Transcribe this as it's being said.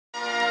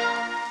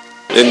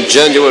In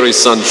January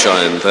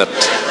sunshine, that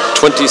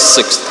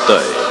 26th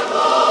day,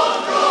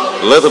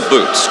 leather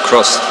boots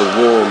crossed the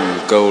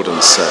warm golden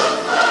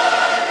sand.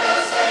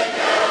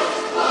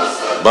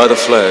 By the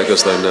flag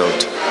as they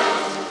knelt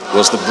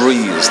was the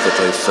breeze that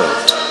they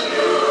felt,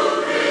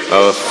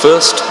 our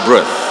first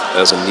breath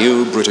as a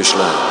new British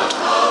land.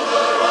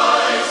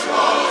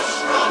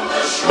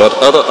 But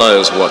other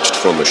eyes watched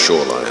from the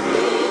shoreline,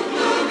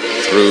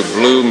 through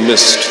blue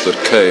mist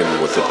that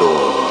came with the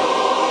dawn.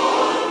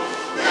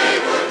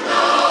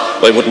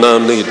 They would now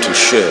need to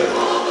share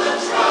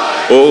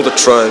all the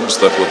tribes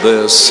that were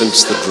theirs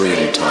since the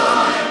dream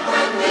time,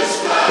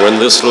 when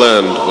this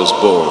land was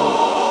born.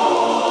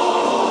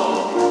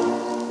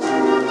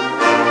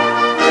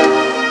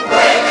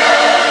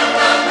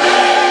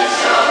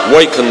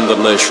 Waken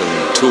the nation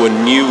to a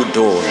new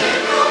dawn.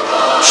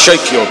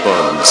 Shake your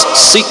bonds,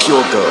 seek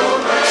your goal,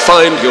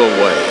 find your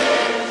way.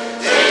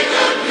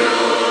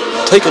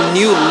 Take a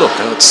new look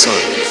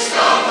outside.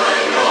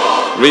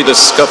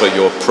 Rediscover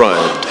your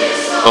pride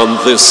on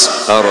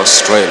this, our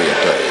Australia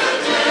Day.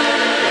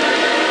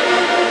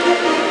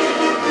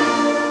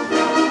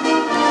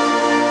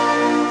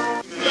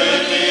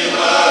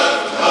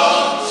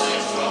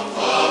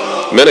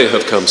 Many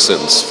have come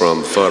since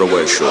from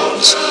faraway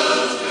shores,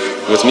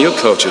 with new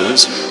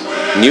cultures,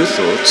 new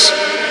thoughts,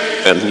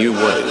 and new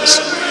ways.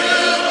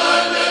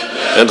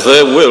 And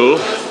their will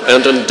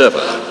and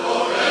endeavour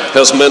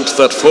has meant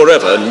that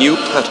forever new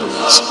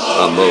patterns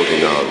are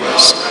moulding our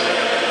race.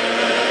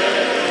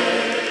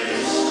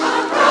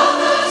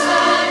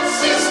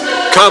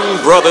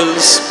 Come,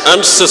 brothers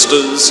and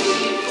sisters,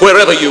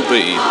 wherever you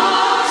be,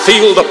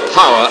 feel the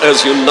power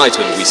as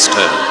united we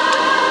stand.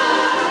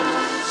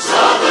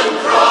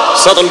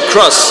 Southern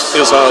Cross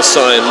is our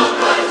sign,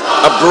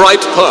 a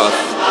bright path,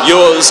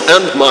 yours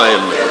and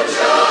mine,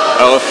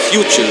 our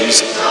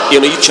futures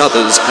in each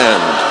other's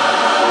hand.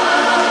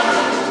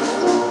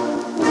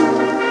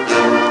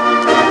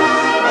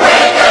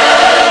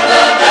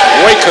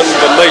 Waken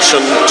the nation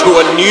to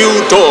a new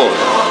dawn.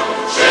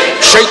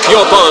 Shake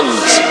your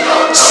bonds.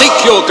 Seek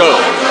your goal,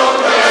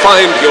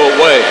 find your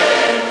way.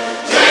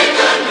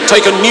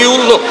 Take a new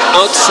look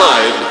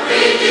outside,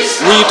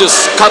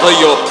 rediscover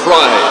your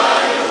pride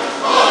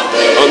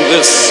on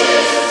this,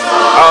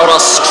 our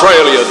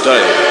Australia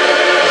Day.